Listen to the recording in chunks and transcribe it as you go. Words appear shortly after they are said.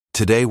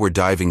Today we're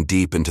diving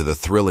deep into the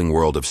thrilling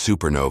world of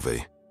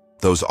supernovae,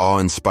 those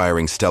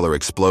awe-inspiring stellar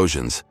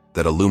explosions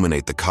that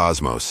illuminate the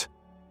cosmos.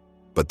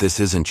 But this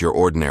isn't your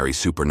ordinary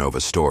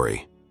supernova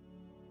story.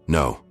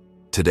 No,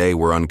 today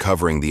we're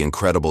uncovering the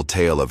incredible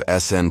tale of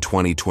SN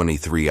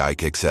 2023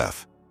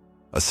 IXF,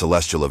 a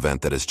celestial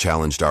event that has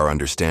challenged our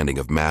understanding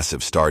of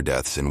massive star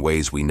deaths in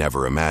ways we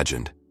never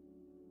imagined.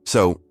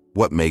 So,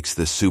 what makes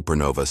this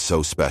supernova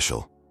so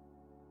special?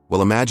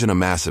 Well, imagine a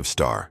massive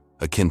star,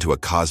 akin to a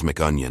cosmic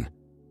onion,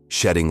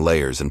 shedding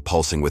layers and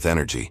pulsing with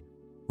energy,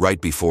 right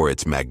before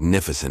its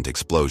magnificent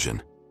explosion.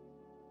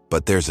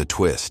 But there's a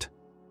twist.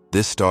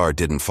 This star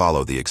didn't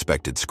follow the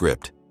expected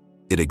script.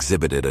 It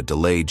exhibited a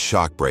delayed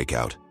shock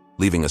breakout,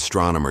 leaving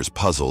astronomers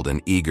puzzled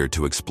and eager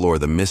to explore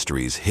the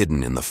mysteries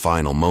hidden in the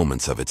final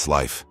moments of its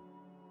life.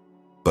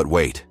 But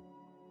wait,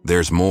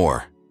 there's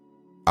more.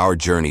 Our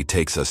journey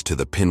takes us to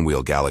the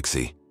Pinwheel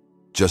Galaxy,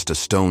 just a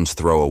stone's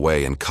throw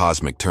away in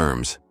cosmic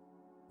terms,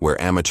 where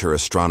amateur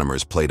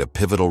astronomers played a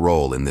pivotal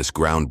role in this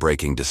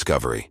groundbreaking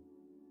discovery.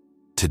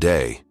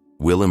 Today,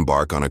 we'll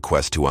embark on a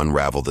quest to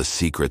unravel the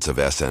secrets of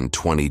SN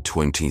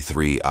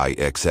 2023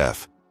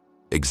 IXF,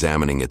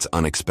 examining its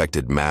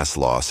unexpected mass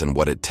loss and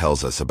what it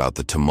tells us about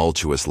the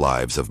tumultuous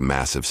lives of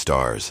massive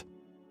stars.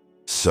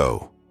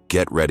 So,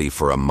 get ready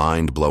for a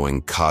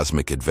mind-blowing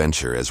cosmic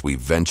adventure as we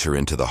venture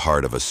into the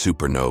heart of a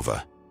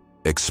supernova,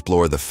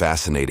 explore the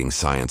fascinating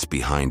science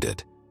behind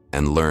it,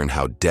 and learn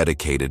how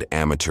dedicated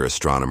amateur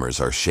astronomers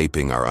are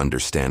shaping our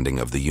understanding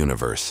of the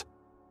universe.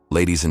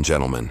 Ladies and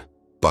gentlemen,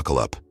 buckle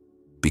up,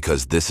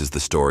 because this is the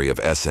story of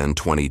SN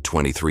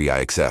 2023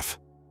 IXF,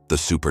 the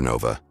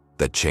supernova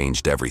that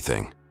changed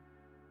everything.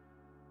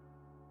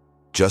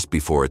 Just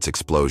before its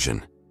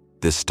explosion,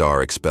 this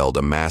star expelled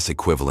a mass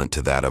equivalent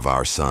to that of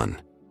our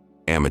Sun.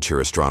 Amateur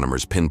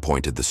astronomers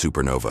pinpointed the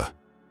supernova,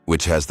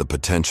 which has the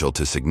potential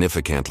to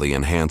significantly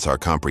enhance our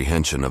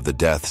comprehension of the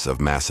deaths of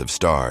massive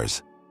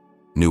stars.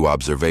 New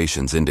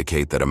observations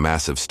indicate that a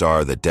massive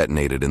star that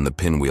detonated in the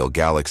Pinwheel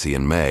Galaxy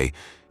in May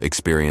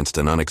experienced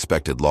an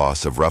unexpected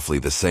loss of roughly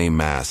the same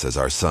mass as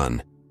our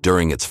Sun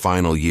during its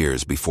final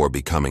years before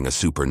becoming a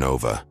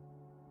supernova.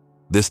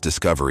 This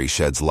discovery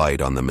sheds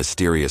light on the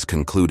mysterious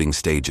concluding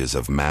stages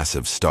of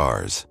massive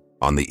stars.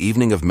 On the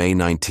evening of May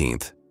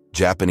 19th,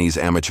 Japanese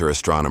amateur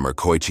astronomer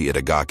Koichi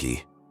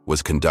Itagaki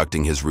was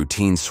conducting his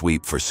routine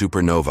sweep for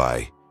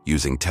supernovae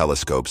using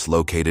telescopes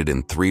located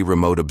in 3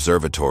 remote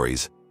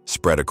observatories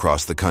spread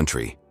across the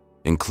country,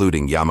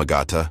 including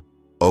Yamagata,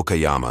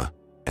 Okayama,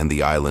 and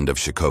the island of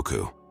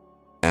Shikoku.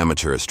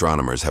 Amateur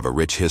astronomers have a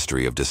rich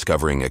history of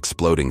discovering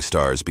exploding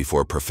stars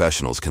before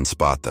professionals can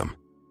spot them.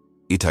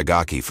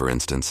 Itagaki, for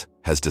instance,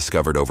 has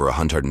discovered over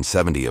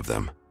 170 of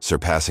them,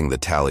 surpassing the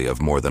tally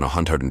of more than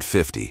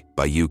 150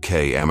 by UK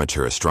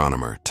amateur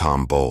astronomer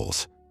Tom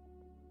Bowles.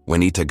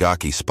 When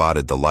Itagaki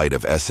spotted the light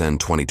of SN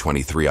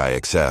 2023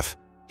 IXF,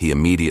 he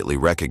immediately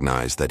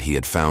recognized that he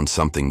had found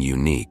something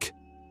unique.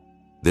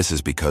 This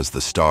is because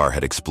the star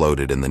had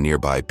exploded in the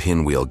nearby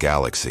Pinwheel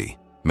Galaxy,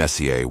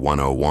 Messier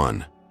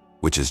 101,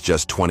 which is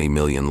just 20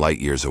 million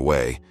light-years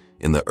away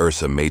in the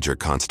Ursa Major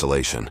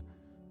constellation,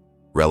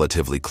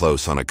 relatively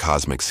close on a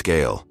cosmic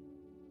scale.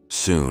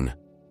 Soon,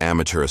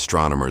 amateur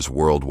astronomers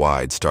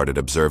worldwide started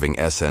observing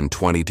SN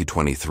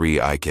 2023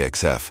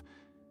 IXF,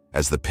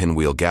 as the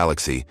Pinwheel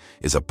Galaxy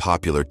is a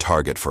popular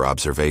target for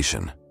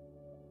observation.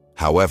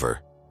 However,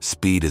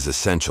 speed is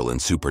essential in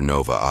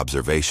supernova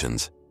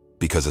observations,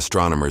 because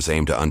astronomers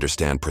aim to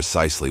understand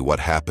precisely what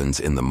happens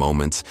in the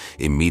moments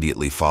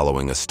immediately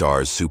following a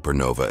star's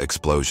supernova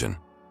explosion.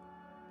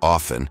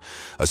 Often,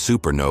 a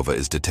supernova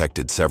is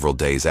detected several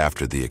days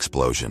after the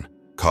explosion,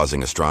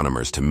 causing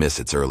astronomers to miss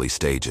its early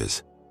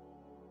stages.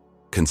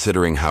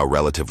 Considering how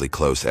relatively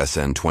close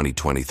SN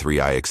 2023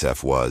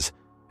 IXF was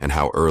and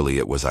how early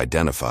it was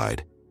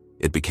identified,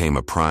 it became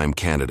a prime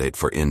candidate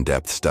for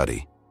in-depth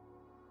study.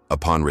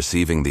 Upon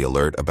receiving the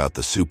alert about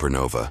the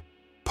supernova,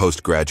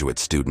 postgraduate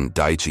student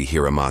Daiichi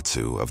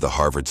Hiramatsu of the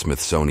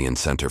Harvard-Smithsonian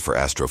Center for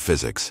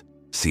Astrophysics,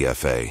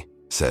 CFA,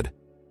 said,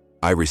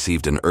 "I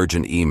received an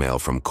urgent email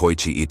from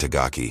Koichi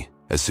Itagaki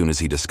as soon as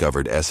he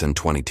discovered SN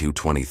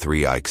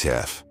 2223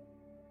 IXF."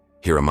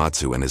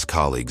 Hiramatsu and his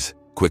colleagues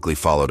quickly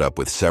followed up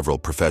with several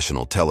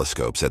professional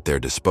telescopes at their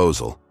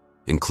disposal,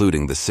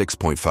 including the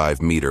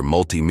 6.5-meter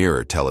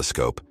multi-mirror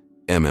telescope,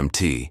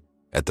 MMT,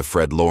 at the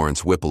Fred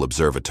Lawrence Whipple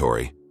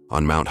Observatory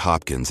on Mount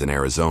Hopkins in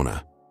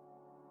Arizona.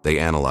 They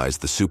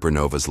analyzed the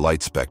supernova's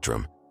light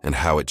spectrum and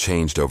how it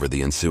changed over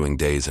the ensuing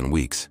days and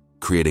weeks,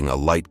 creating a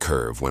light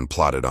curve when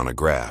plotted on a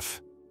graph.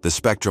 The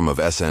spectrum of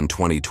SN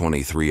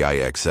 2023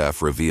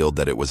 IXF revealed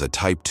that it was a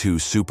Type II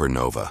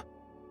supernova,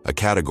 a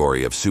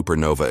category of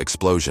supernova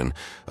explosion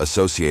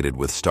associated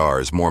with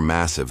stars more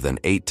massive than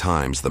 8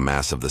 times the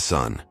mass of the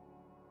Sun.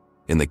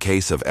 In the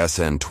case of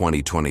SN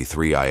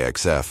 2023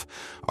 IXF,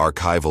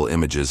 archival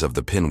images of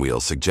the pinwheel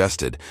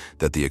suggested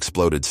that the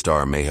exploded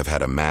star may have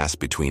had a mass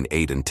between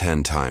 8 and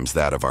 10 times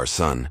that of our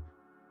Sun.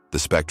 The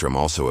spectrum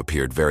also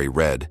appeared very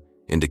red,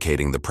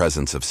 indicating the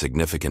presence of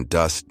significant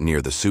dust near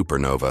the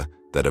supernova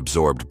that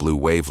absorbed blue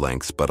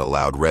wavelengths but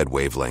allowed red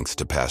wavelengths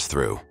to pass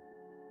through.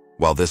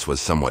 While this was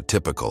somewhat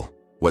typical,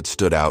 what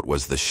stood out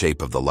was the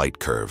shape of the light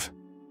curve.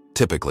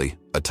 Typically,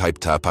 a type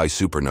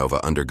supernova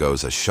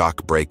undergoes a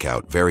shock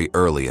breakout very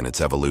early in its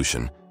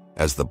evolution,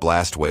 as the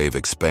blast wave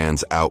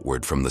expands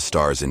outward from the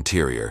star's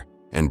interior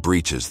and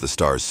breaches the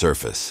star's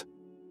surface.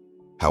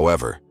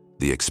 However,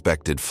 the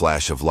expected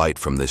flash of light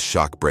from this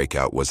shock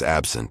breakout was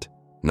absent,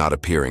 not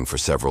appearing for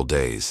several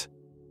days.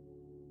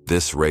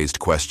 This raised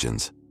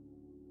questions.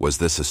 Was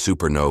this a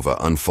supernova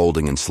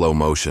unfolding in slow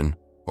motion,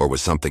 or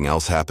was something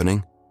else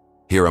happening?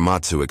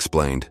 Hiramatsu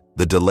explained,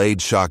 "The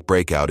delayed shock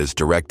breakout is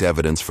direct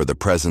evidence for the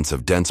presence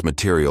of dense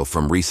material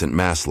from recent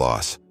mass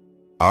loss.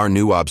 Our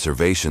new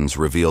observations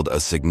revealed a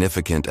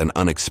significant and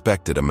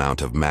unexpected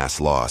amount of mass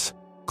loss,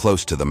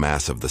 close to the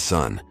mass of the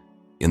Sun,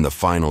 in the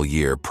final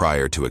year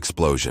prior to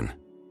explosion.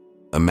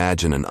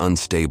 Imagine an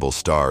unstable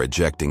star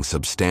ejecting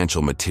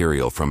substantial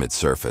material from its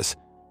surface,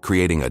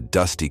 creating a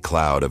dusty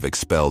cloud of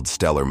expelled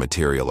stellar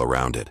material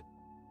around it.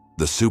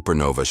 The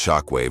supernova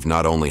shockwave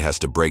not only has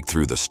to break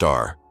through the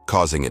star,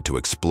 causing it to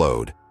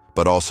explode,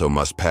 but also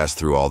must pass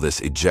through all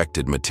this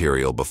ejected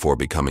material before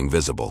becoming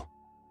visible.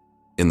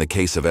 In the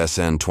case of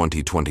SN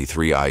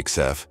 2023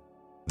 IXF,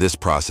 this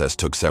process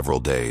took several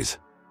days.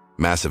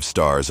 Massive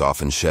stars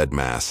often shed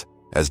mass,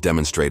 as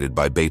demonstrated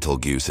by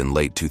Betelgeuse in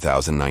late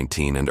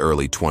 2019 and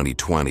early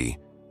 2020,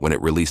 when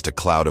it released a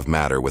cloud of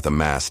matter with a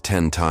mass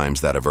 10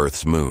 times that of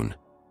Earth's moon,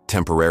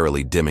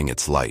 temporarily dimming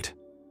its light.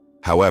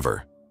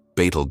 However,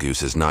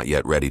 Betelgeuse is not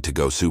yet ready to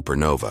go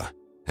supernova,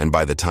 and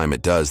by the time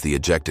it does, the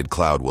ejected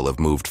cloud will have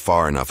moved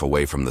far enough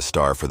away from the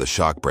star for the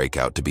shock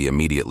breakout to be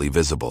immediately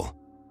visible.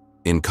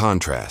 In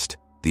contrast,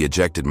 the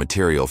ejected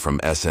material from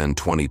SN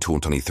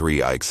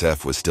 2023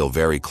 IXF was still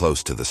very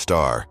close to the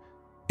star,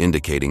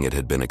 indicating it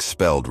had been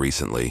expelled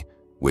recently,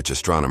 which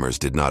astronomers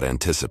did not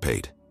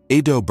anticipate.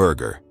 Edo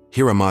Berger,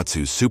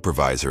 Hiramatsu's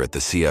supervisor at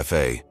the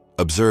CFA,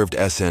 observed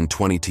SN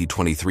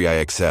 2023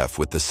 IXF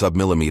with the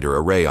submillimeter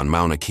array on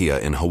Mauna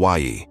Kea in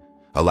Hawaii,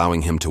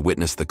 allowing him to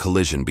witness the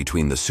collision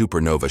between the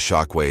supernova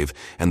shockwave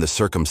and the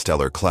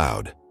circumstellar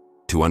cloud.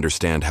 To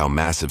understand how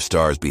massive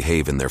stars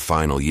behave in their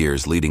final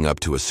years leading up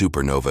to a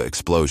supernova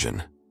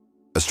explosion,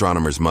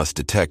 astronomers must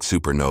detect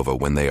supernova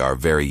when they are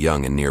very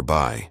young and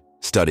nearby,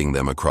 studying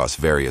them across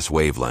various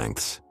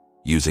wavelengths.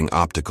 Using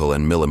optical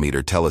and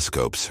millimeter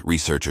telescopes,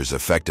 researchers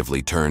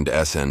effectively turned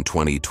SN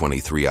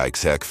 2023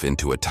 IXF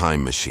into a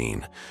time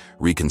machine,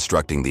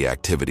 reconstructing the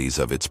activities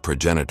of its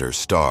progenitor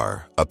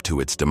star up to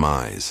its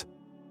demise.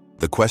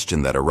 The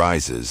question that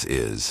arises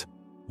is,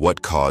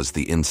 what caused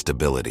the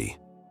instability?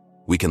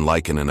 We can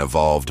liken an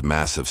evolved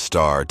massive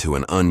star to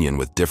an onion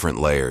with different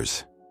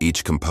layers,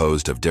 each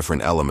composed of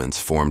different elements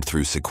formed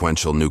through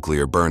sequential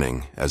nuclear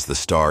burning as the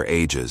star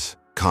ages,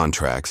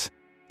 contracts,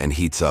 and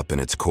heats up in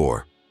its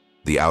core.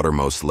 The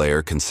outermost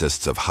layer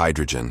consists of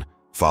hydrogen,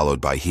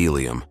 followed by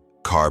helium,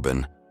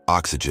 carbon,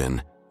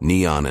 oxygen,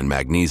 neon, and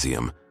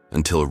magnesium,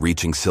 until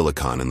reaching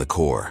silicon in the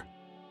core.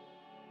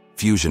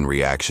 Fusion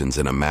reactions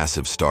in a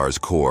massive star's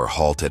core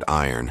halt at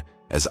iron,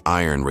 as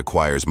iron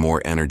requires more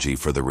energy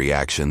for the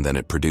reaction than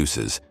it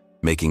produces,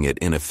 making it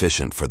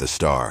inefficient for the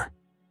star.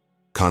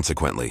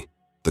 Consequently,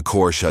 the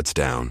core shuts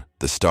down,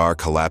 the star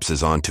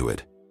collapses onto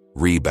it,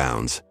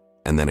 rebounds,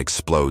 and then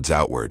explodes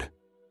outward.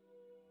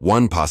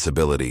 One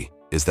possibility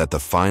is that the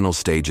final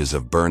stages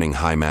of burning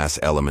high-mass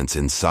elements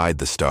inside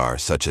the star,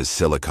 such as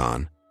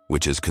silicon,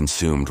 which is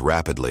consumed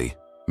rapidly,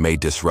 may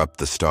disrupt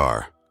the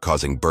star,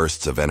 causing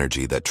bursts of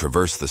energy that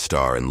traverse the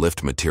star and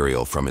lift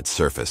material from its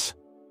surface.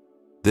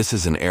 This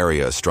is an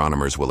area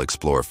astronomers will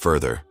explore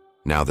further,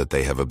 now that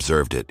they have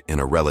observed it in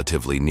a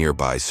relatively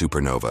nearby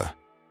supernova.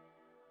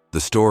 The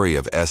story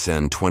of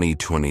SN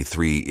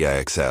 2023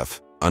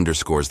 IXF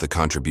underscores the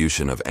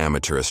contribution of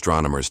amateur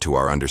astronomers to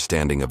our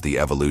understanding of the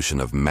evolution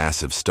of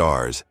massive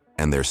stars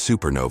and their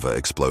supernova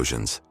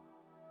explosions.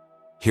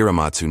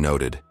 Hiramatsu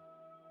noted,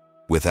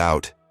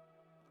 "Without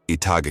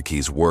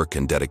Itagaki's work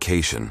and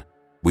dedication,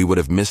 we would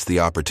have missed the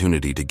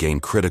opportunity to gain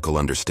critical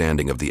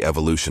understanding of the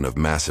evolution of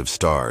massive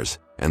stars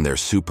and their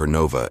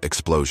supernova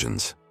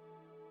explosions."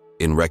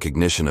 In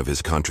recognition of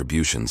his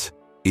contributions,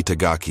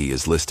 Itagaki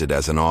is listed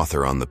as an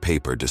author on the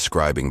paper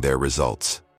describing their results.